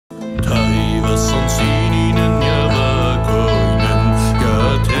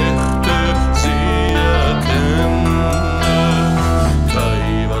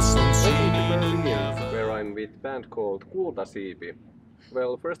band called Kultasiipi.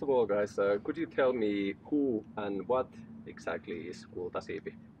 Well, first of all, guys, could you tell me who and what exactly is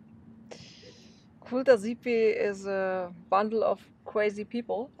Kultasiipi? Kultasiipi is a bundle of crazy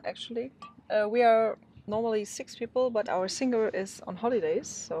people, actually. We are normally 6 people, but our singer is on holidays,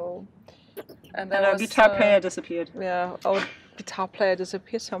 so... And our guitar player disappeared. Yeah, our guitar player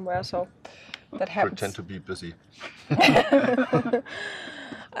disappeared somewhere, so that happens. Pretend to be busy.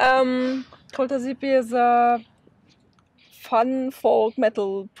 Kultasiipi is a fun folk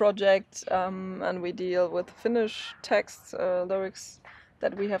metal project, and we deal with Finnish texts, lyrics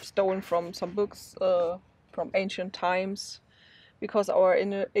that we have stolen from some books from ancient times, because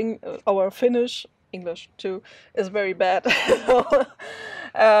our Finnish, English too, is very bad.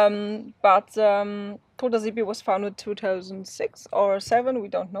 But Kultasiipi was founded 2006 or 7, we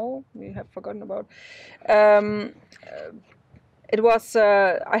don't know, we have forgotten about. It was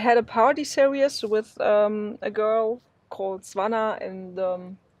I had a party series with a girl called Svana, and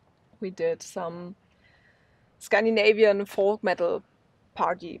we did some Scandinavian folk metal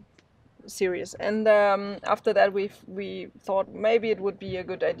party series. And after that, we thought maybe it would be a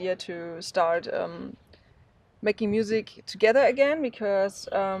good idea to start making music together again, because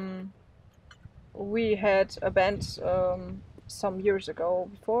we had a band some years ago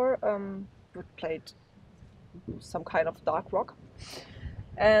before. We played some kind of dark rock,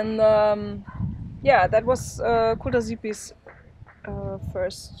 and yeah, that was Kultasiipi's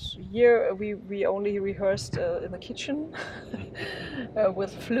first year. We only rehearsed in the kitchen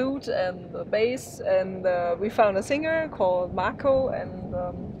with flute and bass, and we found a singer called Marco, and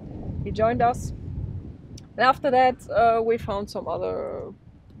he joined us. And after that, we found some other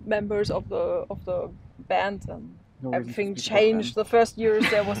members of the band, and everything changed. The first years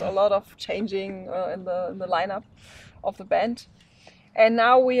there was a lot of changing in the lineup of the band, and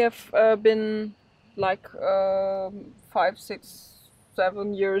now we have been like 5, 6,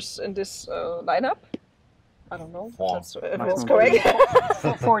 7 years in this lineup. I don't know. It was correct.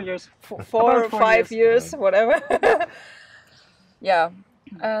 4 years. 4 or 5 years, whatever. Yeah,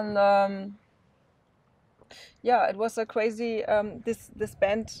 and yeah, it was a crazy. This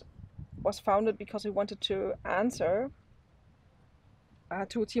band was founded because we wanted to answer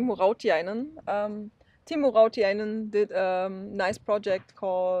to Timo Rautiainen. Timo Rautiainen did a nice project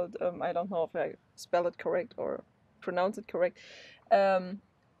called, I don't know if I spell it correct or pronounce it correct,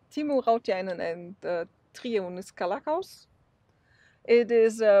 Timo Rautiainen and Trio Niskalakaus. It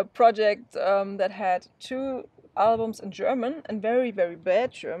is a project that had 2 albums in German, and very, very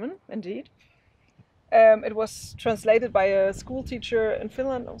bad German, indeed. It was translated by a school teacher in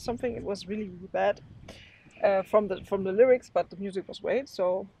Finland or something. It was really, really bad from the lyrics, but the music was great.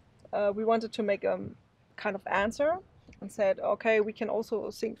 So we wanted to make a kind of answer, and said, okay, we can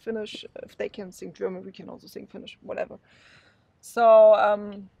also sing Finnish. If they can sing German, we can also sing Finnish, whatever. So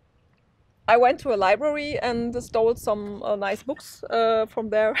I went to a library and stole some nice books from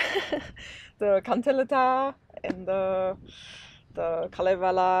there. The Kanteleta and the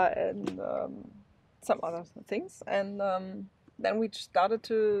Kalevala and some other things. And then we started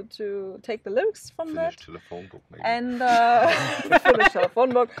to take the lyrics from Finnish that. telephone book, maybe. And Finnish telephone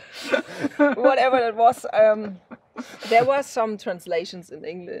book, whatever it was. There was some translations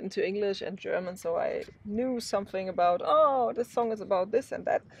into English and German, so I knew something about, oh, this song is about this and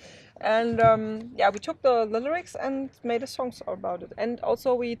that. And yeah, we took the lyrics and made a song about it. And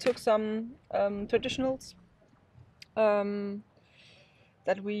also we took some traditionals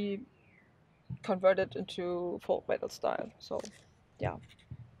that we converted into folk metal style. So yeah,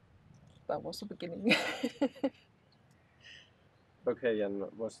 that was the beginning. Okay, and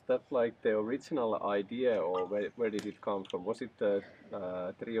was that like the original idea, or where did it come from? Was it the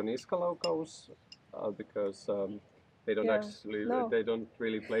Trio Niskalaukaus? Because they don't they don't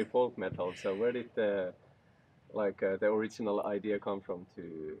really play folk metal. So where did the original idea come from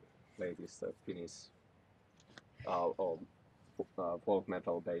to play this Finnish or folk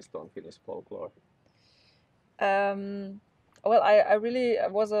metal based on Finnish folklore? Well, I really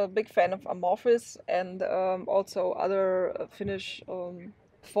was a big fan of Amorphis and also other Finnish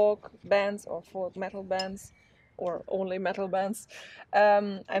folk bands or folk metal bands, or only metal bands.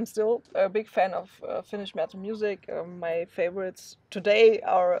 I'm still a big fan of Finnish metal music. My favorites today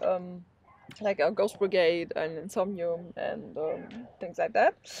are like Ghost Brigade and Insomnium and things like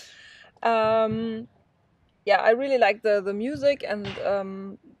that. Yeah, I really like the music and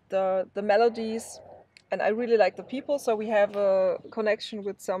the melodies. And I really like the people, so we have a connection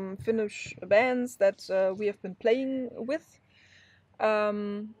with some Finnish bands that we have been playing with.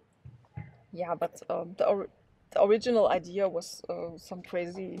 Yeah, but the original idea was some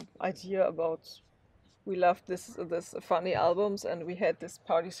crazy idea about we loved this funny albums, and we had this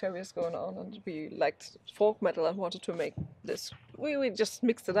party series going on, and we liked folk metal and wanted to make this. We just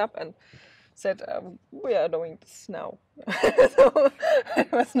mixed it up and said we are doing this now. So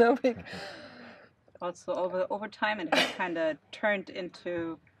it was no big. Also, over time, it has kind of turned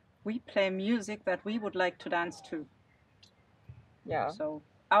into we play music that we would like to dance to. Yeah. So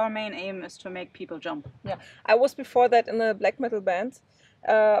our main aim is to make people jump. Yeah, I was before that in a black metal band,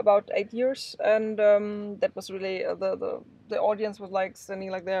 about 8 years, and that was really the audience was like standing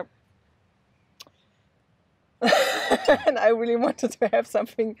like there. And I really wanted to have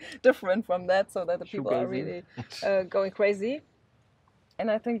something different from that, so that the people are really going crazy. And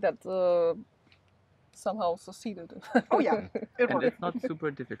I think that somehow succeeded. Oh yeah, and it's not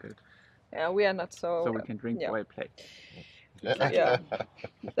super difficult. Yeah, we are not so. So we can drink while play. Yeah.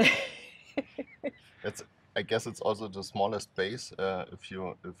 I guess it's also the smallest base. If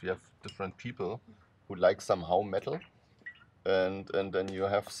you have different people who like somehow metal, and then you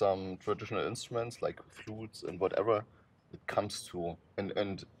have some traditional instruments like flutes and whatever, it comes to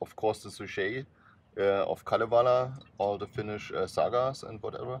and of course the sujet of Kalevala, all the Finnish sagas and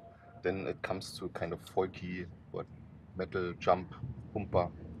whatever, then it comes to kind of folky metal jump humpa.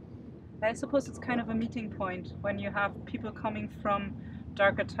 I suppose it's kind of a meeting point when you have people coming from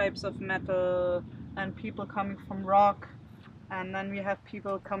darker types of metal and people coming from rock, and then we have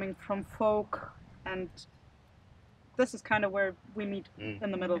people coming from folk, and this is kind of where we meet in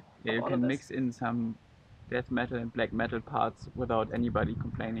the middle. Yeah, you can mix in some death metal and black metal parts without anybody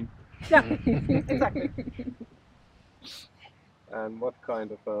complaining. Yeah, exactly. And what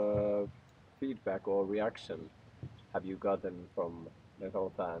kind of feedback or reaction have you gotten from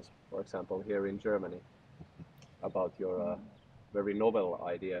metal fans, for example, here in Germany, about your very novel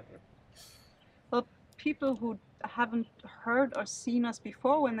idea? Well, people who haven't heard or seen us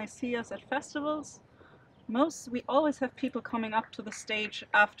before, when they see us at festivals, we always have people coming up to the stage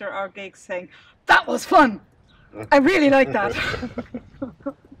after our gigs saying, "That was fun! I really like that!"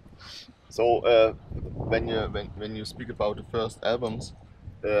 So when you speak about the first albums,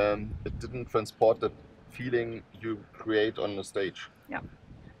 it didn't transport the feeling you create on the stage. Yeah,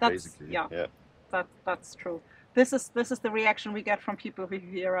 basically. Yeah. That's true. This is the reaction we get from people who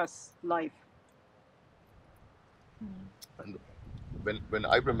hear us live. And when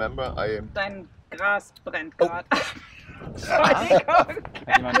I remember, Dein Gras brennt gerade.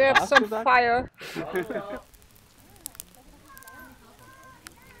 We have some fire.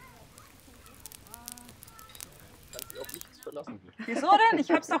 Wieso denn? Ich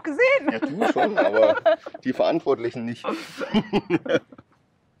hab's doch gesehen. Ja, du schon, aber die Verantwortlichen nicht.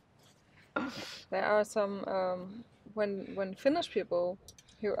 There are some when Finnish people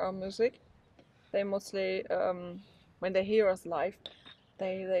hear our music, they mostly when they hear us live,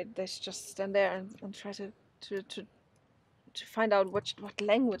 they just stand there and try to find out what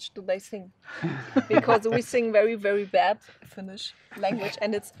language do they sing, because we sing very, very bad Finnish language,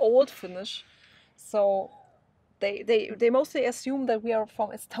 and it's old Finnish, so they mostly assume that we are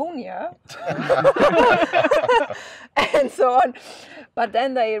from Estonia and so on, but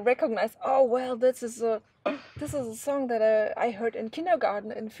then they recognize, oh well, this is a song that I heard in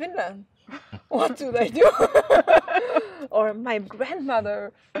kindergarten in Finland. What do they do? Or my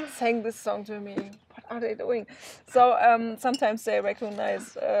grandmother sang this song to me. What are they doing? So sometimes they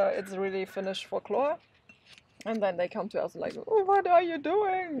recognize it's really Finnish folklore, and then they come to us like, oh, what are you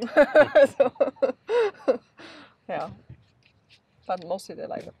doing? So, yeah, but mostly they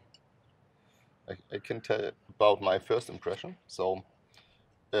like it. I can tell about my first impression. So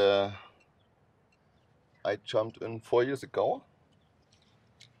I jumped in 4 years ago,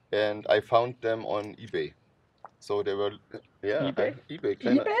 and I found them on eBay. So they were, eBay? eBay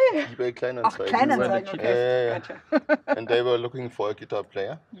Kleinanzeigen. Kleinanzeigen, okay. Yeah. Gotcha. And they were looking for a guitar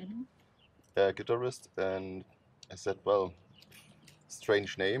player, a guitarist, and I said, well,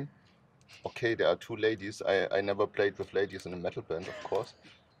 strange name. Okay, there are two ladies. I never played with ladies in a metal band, of course.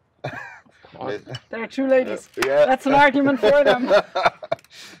 There are two ladies. Yeah. That's an argument for them.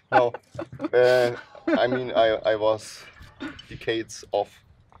 No, I mean I was decades off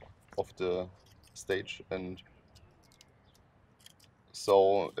of the stage, and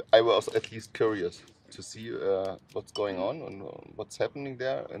so I was at least curious to see what's going on and what's happening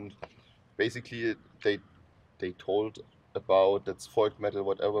there. And basically they told about that's folk metal,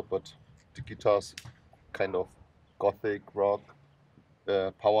 whatever, but the guitars kind of gothic rock,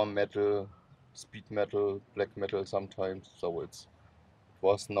 power metal, speed metal, black metal sometimes. So it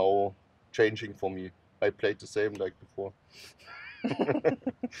was no changing for me. I played the same like before.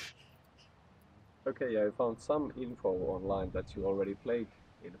 Okay, I found some info online that you already played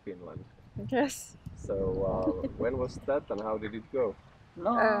in Finland. Yes. So when was that and how did it go? It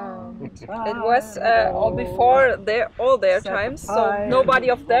was all their times, so nobody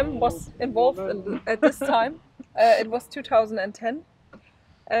of them was involved at this time. It was 2010,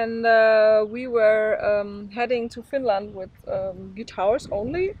 and we were heading to Finland with guitars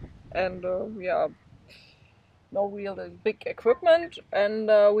only, and no real big equipment. And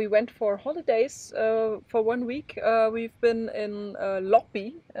we went for holidays for 1 week. We've been in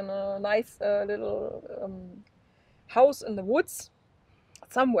Loppi, in a nice little house in the woods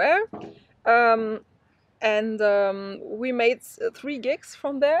somewhere. And we made 3 gigs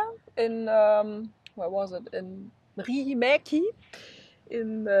from there in, where was it? In Riihimäki,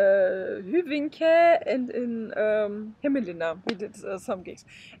 in Hyvinkää, and in Hämeenlinna. We did some gigs.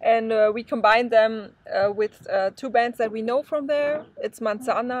 And we combined them with 2 bands that we know from there. It's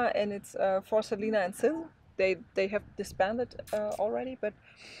Manzana and it's Vuorela and Sin. They have disbanded already, but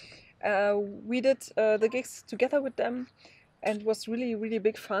we did the gigs together with them, and it was really, really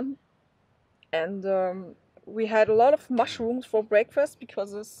big fun. And we had a lot of mushrooms for breakfast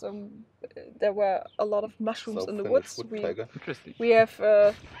because there were a lot of mushrooms in the woods. Interesting. We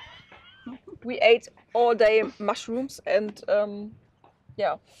have we ate all day mushrooms, and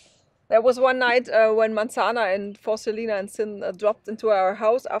there was one night when Manzana and Vuorela and Sin dropped into our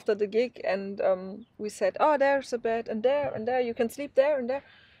house after the gig, and we said, "Oh, there's a bed, and there, you can sleep there and there,"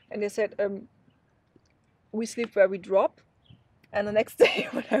 and they said, "We sleep where we drop." And the next day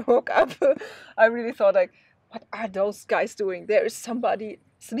when I woke up, I really thought, like, what are those guys doing? There is somebody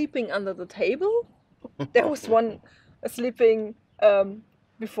sleeping under the table. There was one sleeping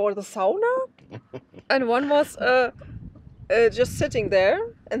before the sauna. And one was just sitting there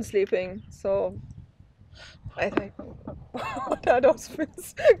and sleeping. So I think, what are those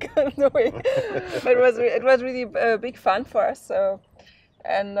things doing? But it was really big fun for us.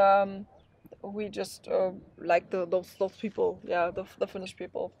 And we just liked those people, the Finnish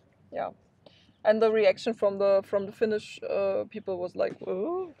people, and the reaction from the Finnish people was like,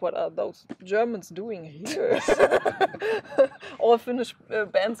 "Oh, what are those Germans doing here?" All Finnish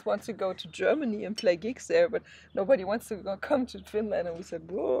bands want to go to Germany and play gigs there, but nobody wants to come to Finland. And we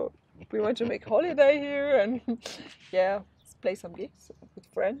said, "Whoa, we want to make holiday here and play some gigs with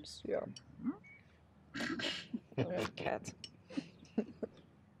friends." We have a cat.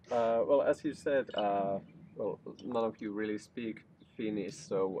 Well, as you said, none of you really speak Finnish.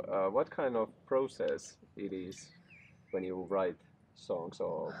 So, what kind of process it is when you write songs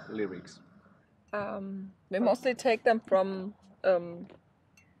or lyrics? We mostly take them from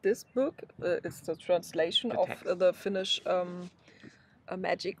this book. It's the translation of the Finnish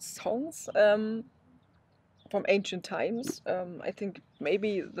magic songs from ancient times. I think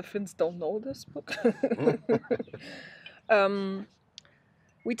maybe the Finns don't know this book.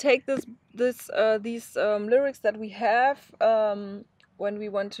 We take these lyrics that we have when we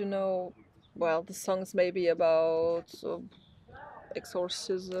want to know, well, the songs maybe about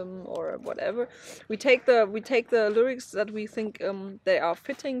exorcism or whatever. We take the lyrics that we think they are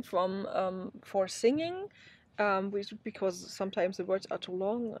fitting for singing, because sometimes the words are too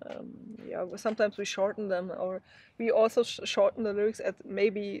long. Sometimes we shorten them, or we also shorten the lyrics at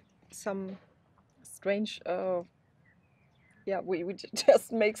maybe some strange. We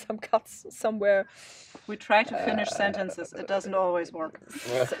just make some cuts somewhere. We try to finish sentences. It doesn't always work.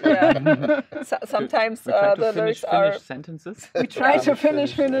 Sometimes the lyrics are sentences. We try to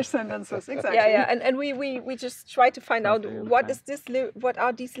finish sentences. Exactly. And we just try to find out what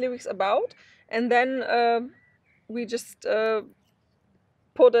are these lyrics about, and then we just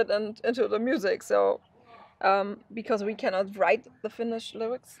put it into the music. So. Because we cannot write the Finnish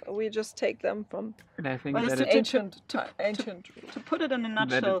lyrics, we just take them from ancient. To put it in a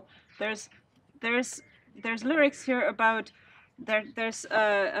nutshell, there's lyrics here about there's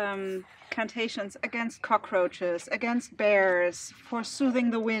cantations against cockroaches, against bears, for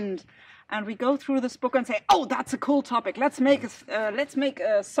soothing the wind, and we go through this book and say, "Oh, that's a cool topic. Let's make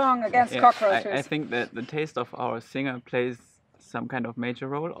a song against cockroaches." I think that the taste of our singer plays some kind of major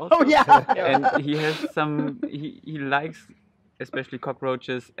role also. Oh yeah. And he has he likes especially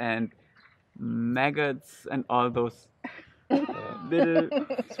cockroaches and maggots and all those little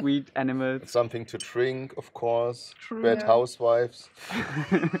sweet animals. Something to drink, of course. True, Bad housewives.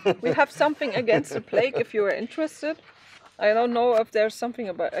 We have something against the plague if you are interested. I don't know if there's something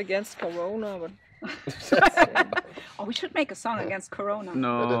against Corona, but we should make a song against Corona.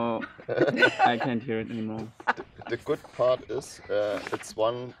 No, I can't hear it anymore. The good part is it's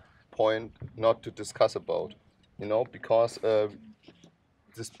one point not to discuss about, because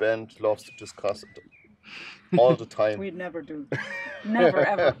this band loves to discuss it. all the time. We'd never do. Never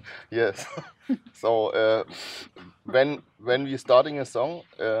ever. Yes. So when we're starting a song,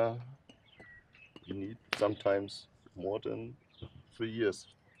 you need sometimes more than 3 years.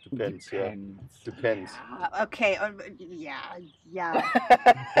 Depends. Yeah. Depends. Okay. Yeah.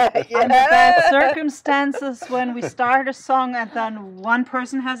 Under bad circumstances, when we start a song and then one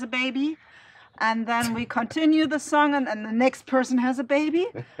person has a baby, and then we continue the song and the next person has a baby,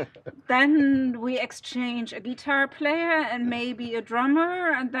 then we exchange a guitar player and maybe a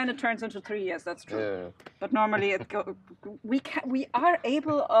drummer, and then it turns into 3 years. That's true. Yeah. But normally we are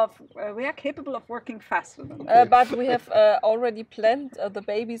capable of working faster than that. But we have already planned the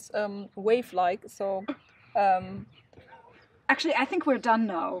baby's wave-like, so Actually, I think we're done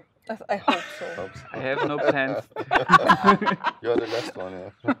now. I hope so. I have no plans. You're the last one, yeah.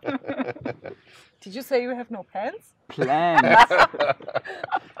 Did you say you have no plans? Plans.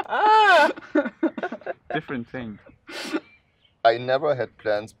 Ah! Different thing. I never had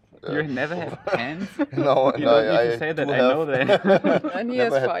plans. You never had plans? No, You and don't need I to say that, do I know have- that. And he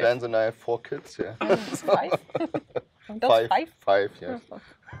has never had 5. plans, and I have 4 kids. Yeah. 5? That's 5? 5, yes.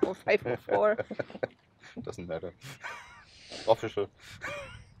 Or 5 or 4. Doesn't matter. Official.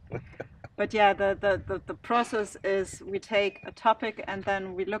 But yeah, the process is we take a topic and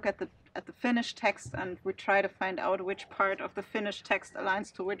then we look at the finished text and we try to find out which part of the finished text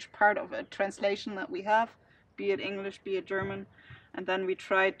aligns to which part of a translation that we have, be it English, be it German, and then we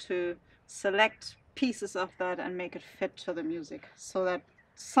try to select pieces of that and make it fit to the music so that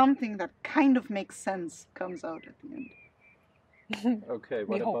something that kind of makes sense comes out at the end. Okay,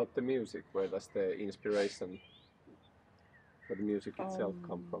 what about the music? Where does the inspiration for the music itself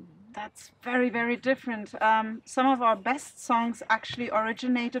come from? That's very, very different. Some of our best songs actually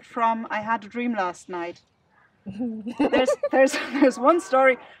originated from I Had a Dream Last Night. There's one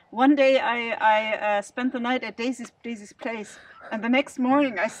story. One day I spent the night at Daisy's place, and the next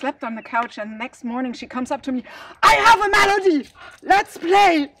morning I slept on the couch, and the next morning she comes up to me, I have a melody! Let's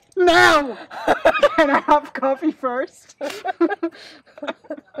play now! Can I have coffee first?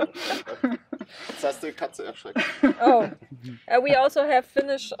 Jetzt hast du Katze erschreckt. Oh, we also have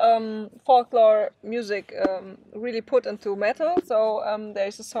Finnish folklore music really put into metal. So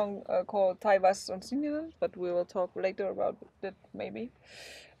there's a song called Taivas on Sininen, but we will talk later about it maybe.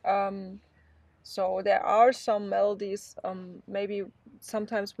 So there are some melodies. Maybe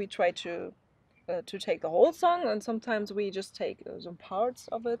sometimes we try to take the whole song, and sometimes we just take some parts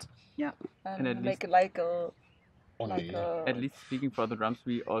of it. Yeah, and at make least- it like a. At least speaking for the drums,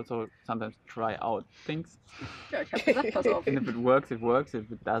 we also sometimes try out things. Ja, ich hab gesagt, pass auf. And if it works, it works.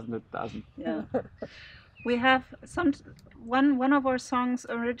 If it doesn't, it doesn't. Yeah. We have one of our songs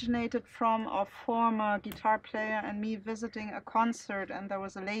originated from a former guitar player and me visiting a concert, and there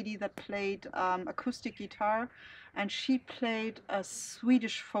was a lady that played acoustic guitar, and she played a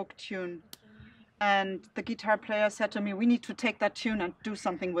Swedish folk tune. And the guitar player said to me, we need to take that tune and do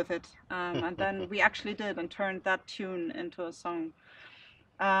something with it. And then we actually did and turned that tune into a song.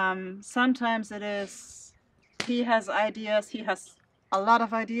 Sometimes it is, he has ideas, he has a lot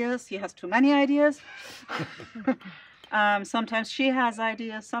of ideas, he has too many ideas. Sometimes she has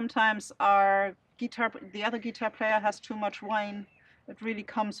ideas, sometimes the other guitar player has too much wine. It really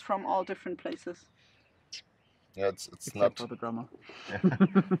comes from all different places. Yeah, it's Except not. for the drummer.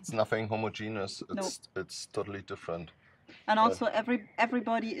 It's nothing homogeneous. It's totally different. And also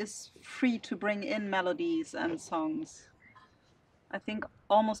everybody is free to bring in melodies and songs. I think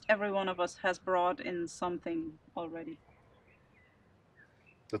almost every one of us has brought in something already.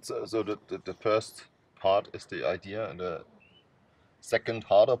 That's so the first part is the idea, and the second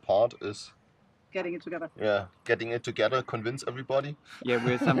harder part is Getting it together. getting it together, convince everybody. Yeah,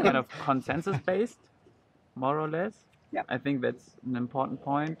 we're some kind of consensus based, more or less. Yeah. I think that's an important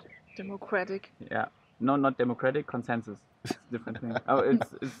point. Democratic. Yeah. No, not democratic, consensus. It's a different thing. Oh,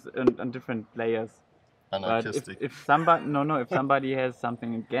 it's on different layers. But Anarchistic. if somebody has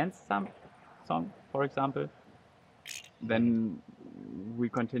something against some song, for example, then we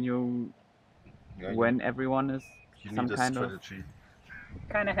continue Yeah, when everyone is you some need a kind of strategy.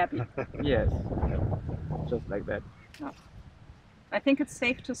 Kind of happy. yes, just like that. I think it's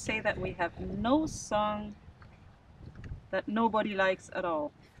safe to say that we have no song that nobody likes at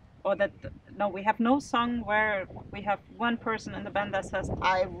all. Or we have no song where we have one person in the band that says,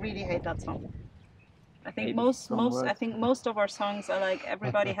 I really hate that song. I think Hate is most strong word. I think most of our songs are like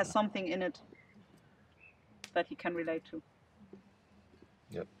everybody has something in it that he can relate to.